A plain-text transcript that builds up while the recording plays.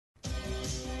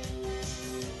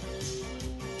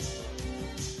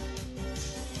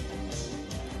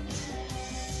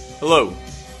Hello,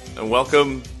 and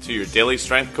welcome to your Daily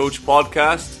Strength Coach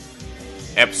podcast,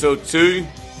 Episode 2,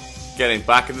 Getting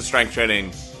Back into Strength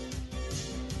Training.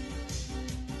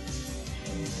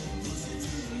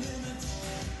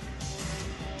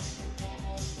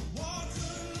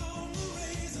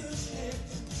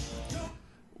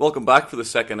 Welcome back for the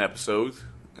second episode.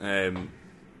 We're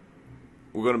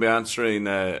going to be answering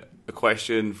a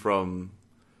question from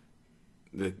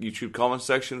the YouTube comment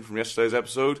section from yesterday's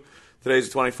episode.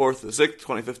 Today's the 24th of the 6th,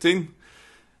 2015.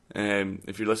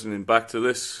 If you're listening back to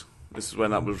this is when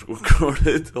that was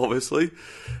recorded, obviously.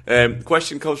 The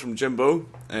question comes from Jimbo,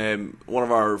 one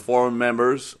of our forum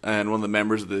members and one of the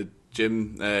members of the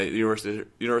gym, University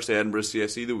of Edinburgh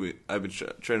CSE that I've been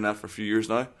training at for a few years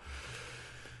now.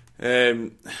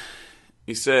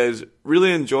 He says,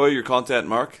 really enjoy your content,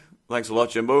 Mark. Thanks a lot,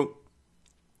 Jimbo.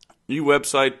 New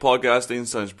website, podcasting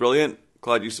sounds brilliant.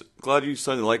 Glad you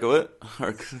sounded like of it.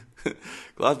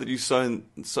 glad that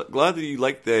you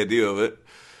liked the idea of it.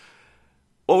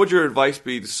 What would your advice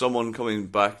be to someone coming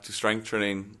back to strength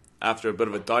training after a bit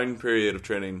of a down period of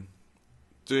training,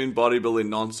 doing bodybuilding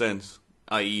nonsense,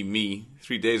 i.e. me,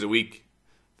 3 days a week?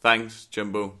 Thanks,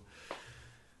 Jimbo.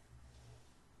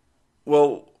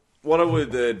 Well, what I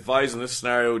would advise in this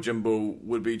scenario, Jimbo,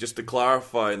 would be just to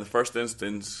clarify in the first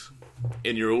instance,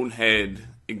 in your own head,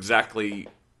 exactly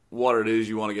what it is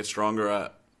you want to get stronger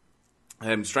at.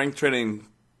 Strength training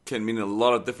can mean a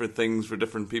lot of different things for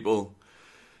different people.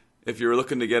 If you're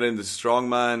looking to get into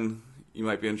strongman, you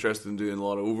might be interested in doing a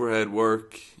lot of overhead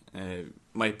work.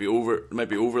 Might be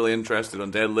overly interested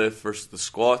on deadlift versus the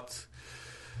squat.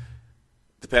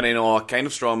 Depending on what kind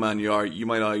of strongman you are, you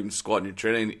might not even squat in your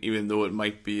training, even though it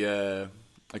might be a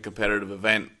competitive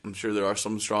event. I'm sure there are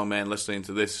some strongmen listening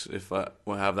to this, if I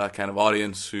have that kind of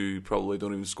audience, who probably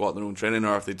don't even squat in their own training,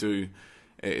 or if they do,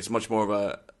 it's much more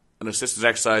of an assistance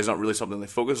exercise, not really something they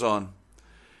focus on.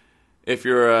 If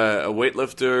you're a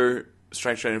weightlifter,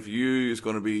 strength training for you is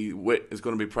going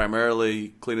to be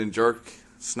primarily clean and jerk,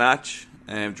 snatch,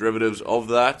 and derivatives of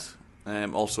that.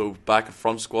 Also back and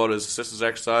front squat as assistance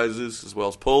exercises, as well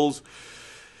as pulls.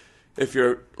 If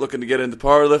you're looking to get into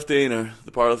powerlifting or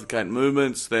the powerlifting kind of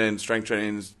movements, then strength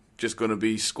training is just going to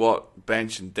be squat,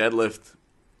 bench, and deadlift.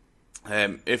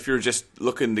 If you're just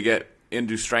looking to get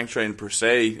into strength training per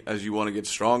se, as you want to get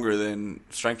stronger, then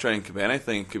strength training could be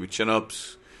anything. It could be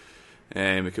chin-ups,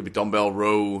 it could be dumbbell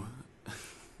row,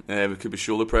 it could be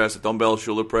shoulder press, a dumbbell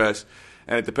shoulder press,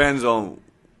 and it depends on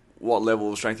what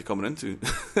level of strength you're coming into.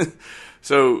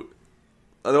 So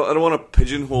I don't want to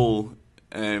pigeonhole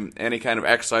any kind of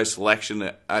exercise selection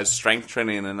as strength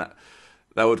training, and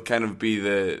that would kind of be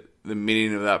the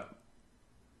meaning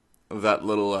of that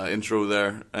little intro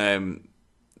there.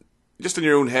 Just in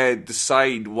your own head,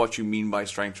 decide what you mean by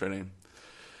strength training.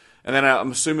 And then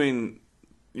I'm assuming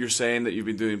you're saying that you've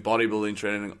been doing bodybuilding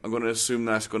training. I'm going to assume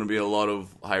that's going to be a lot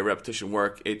of high repetition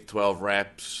work, 8 to 12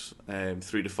 reps,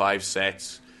 3 to 5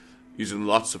 sets, using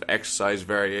lots of exercise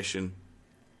variation,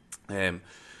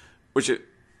 which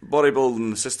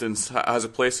bodybuilding assistance has a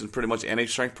place in pretty much any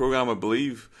strength program, I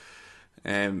believe.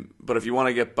 But if you want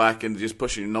to get back into just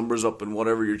pushing your numbers up and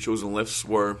whatever your chosen lifts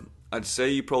were, I'd say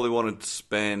you probably want to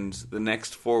spend the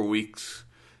next 4 weeks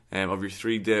of your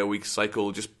 3-day-a-week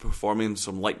cycle just performing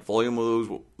some light volume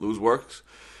of those works.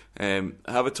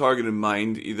 Have a target in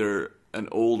mind, either an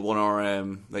old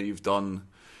 1RM that you've done,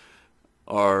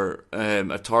 or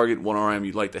a target 1RM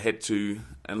you'd like to hit to,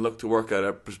 and look to work at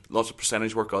lots of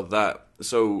percentage work on that.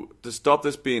 So to stop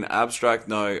this being abstract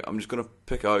now, I'm just going to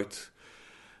pick out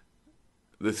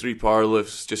the 3 power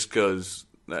lifts, just because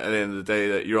at the end of the day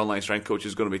that your online strength coach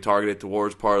is going to be targeted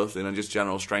towards powerlifting and just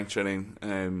general strength training.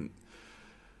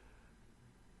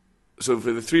 So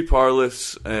for the 3 power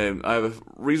lifts, I have a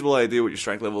reasonable idea what your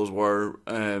strength levels were,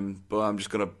 but I'm just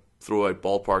going to throw out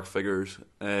ballpark figures.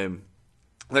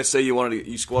 Let's say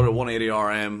you squatted 180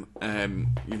 RM,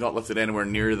 you've not lifted anywhere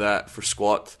near that for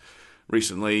squat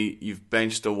recently. You've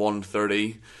benched a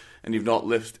 130, and you've not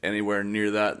lifted anywhere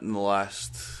near that in the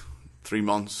last 3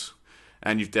 months.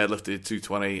 And you've deadlifted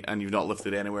 220, and you've not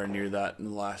lifted anywhere near that in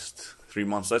the last 3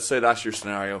 months. Let's say that's your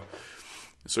scenario.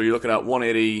 So you're looking at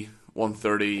 180,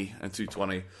 130, and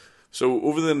 220. So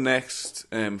over the next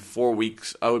 4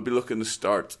 weeks, I would be looking to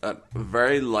start at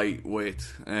very lightweight,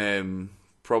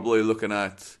 probably looking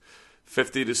at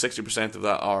 50 to 60% of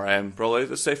that RM. Probably,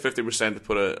 let's say 50% to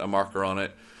put a marker on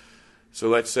it. So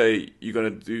let's say you're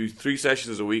going to do 3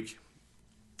 sessions a week.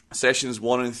 Sessions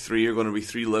 1 and 3 are going to be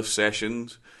 3 lift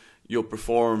sessions. You'll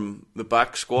perform the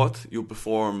back squat, you'll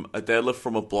perform a deadlift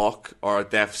from a block or a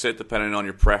deficit, depending on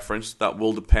your preference. That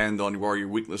will depend on where your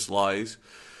weakness lies.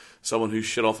 Someone who's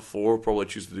shit off the floor probably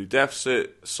chooses to do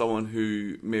deficit. Someone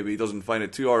who maybe doesn't find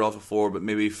it too hard off the floor, but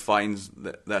maybe finds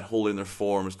that holding their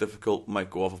form is difficult, might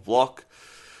go off a block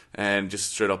and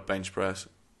just straight up bench press.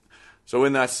 So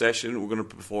in that session, we're going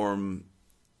to perform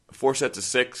 4 sets of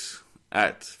 6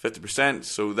 at 50%.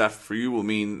 So that for you will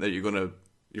mean that your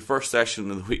first session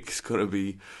of the week is going to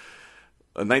be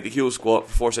a 90 kilo squat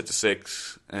for 4 sets of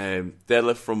 6,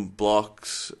 deadlift from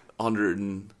blocks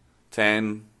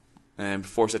 110.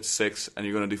 4 sets of 6, and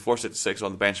you're going to do 4 sets of 6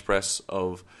 on the bench press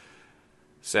of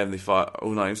 65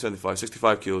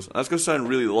 kilos. And that's going to sound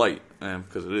really light,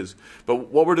 because it is. But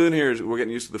what we're doing here is we're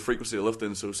getting used to the frequency of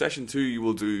lifting. So session 2, you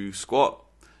will do squat,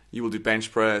 you will do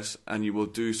bench press, and you will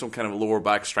do some kind of lower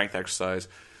back strength exercise.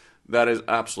 That is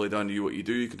absolutely down to you what you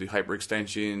do. You can do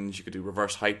hyperextensions, you can do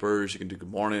reverse hypers, you can do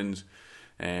good mornings,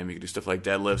 you can do stuff like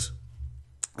deadlifts.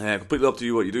 Completely up to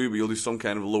you what you do, but you'll do some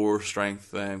kind of lower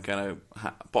strength, kind of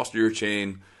posterior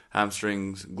chain,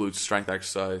 hamstrings, glutes strength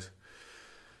exercise.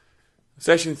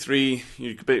 Session 3,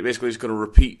 you're basically just going to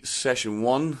repeat session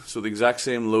 1, so the exact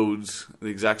same loads, the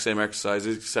exact same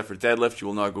exercises, except for deadlift, you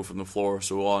will now go from the floor.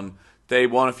 So on day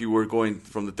 1, if you were going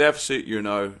from the deficit, you're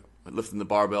now lifting the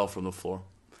barbell from the floor.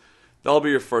 That'll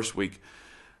be your first week.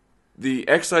 The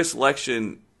exercise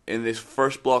selection in this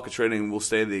first block of training will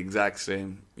stay the exact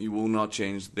same. You will not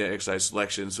change the exercise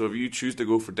selection. So if you choose to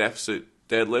go for deficit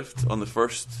deadlift on the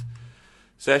first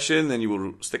session, then you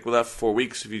will stick with that for 4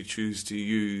 weeks. If you choose to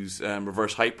use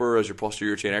reverse hyper as your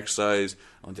posterior chain exercise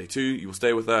on day 2, you will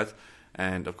stay with that.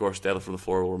 And of course, deadlift from the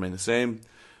floor will remain the same.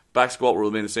 Back squat will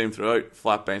remain the same throughout.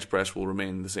 Flat bench press will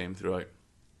remain the same throughout.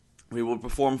 We will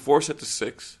perform 4 sets of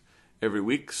 6 every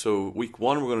week. So week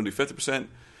 1, we're going to do 50%.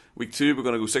 Week 2, we're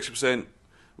going to go 60%.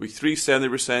 Week 3,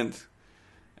 70%,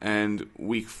 and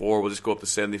week 4 we'll just go up to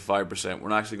 75%. We're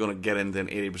not actually going to get into an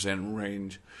 80%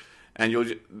 range.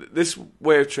 And this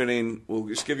way of training will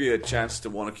just give you a chance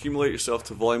to accumulate yourself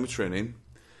to volume of training.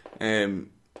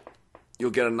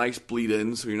 You'll get a nice bleed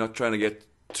in, so you're not trying to get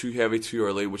too heavy too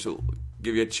early, which will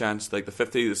give you a chance, like the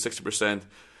 50, the 60%,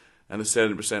 and the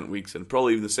 70% weeks, and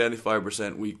probably even the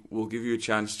 75% week will give you a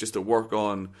chance just to work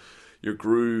on your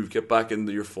groove, get back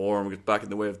into your form, get back in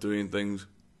the way of doing things.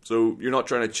 So you're not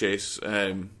trying to chase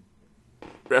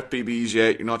rep PBs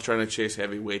yet. You're not trying to chase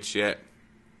heavy weights yet.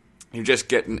 You're just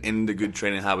getting into good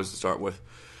training habits to start with.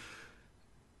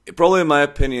 Probably, in my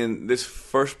opinion, this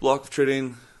first block of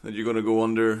training that you're going to go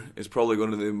under is probably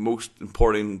going to be the most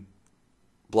important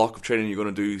block of training you're going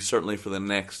to do, certainly for the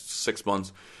next 6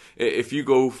 months. If you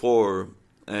go for,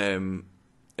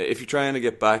 if you're trying to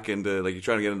get back into, like you're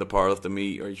trying to get into powerlifting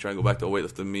meet, or you're trying to go back to a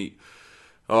weightlifting meet,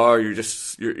 or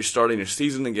you're starting your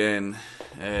season again,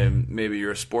 maybe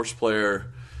you're a sports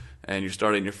player and you're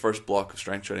starting your first block of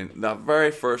strength training. That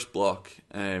very first block,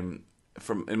 in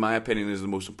my opinion, is the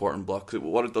most important block. 'Cause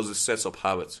what it does is sets up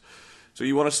habits. So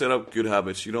you want to set up good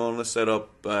habits. You don't want to set up,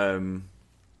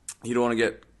 you don't want to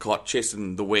get caught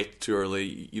chasing the weight too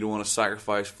early. You don't want to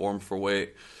sacrifice form for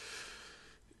weight.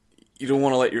 You don't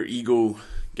want to let your ego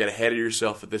get ahead of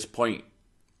yourself at this point.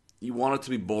 You want it to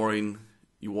be boring.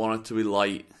 You want it to be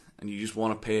light, and you just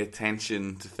want to pay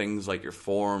attention to things like your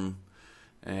form,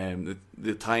 and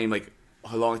the time, like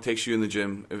how long it takes you in the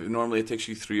gym. Normally it takes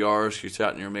you 3 hours, you're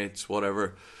chatting to your mates,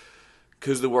 whatever.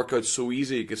 Because the workout's so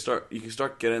easy, you can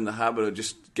start getting in the habit of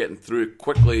just getting through it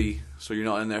quickly, so you're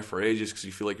not in there for ages because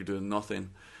you feel like you're doing nothing.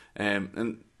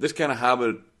 And this kind of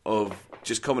habit of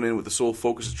just coming in with the sole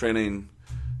focus of training,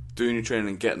 doing your training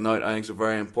and getting out, I think is a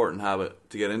very important habit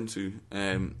to get into,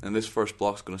 and this first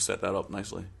block's going to set that up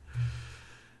nicely.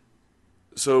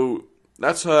 So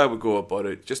that's how I would go about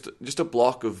it. Just a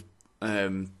block of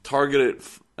targeted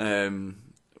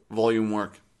volume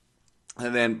work,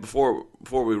 and then before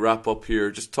we wrap up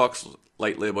here, just talk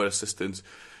lightly about assistance.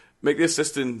 Make the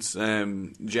assistance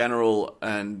general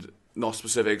and not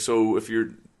specific. So if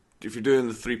you're doing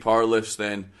the 3 power lifts,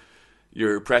 then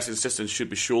your pressing assistance should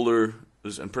be shoulder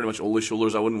and pretty much only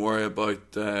shoulders. I wouldn't worry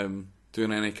about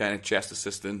doing any kind of chest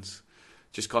assistance.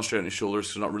 Just concentrate on your shoulders,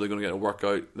 because you're not really going to get a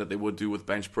workout that they would do with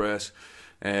bench press.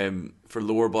 For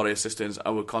lower body assistance,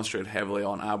 I would concentrate heavily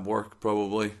on ab work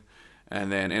probably,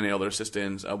 and then any other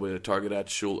assistance I would target at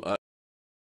shoulder.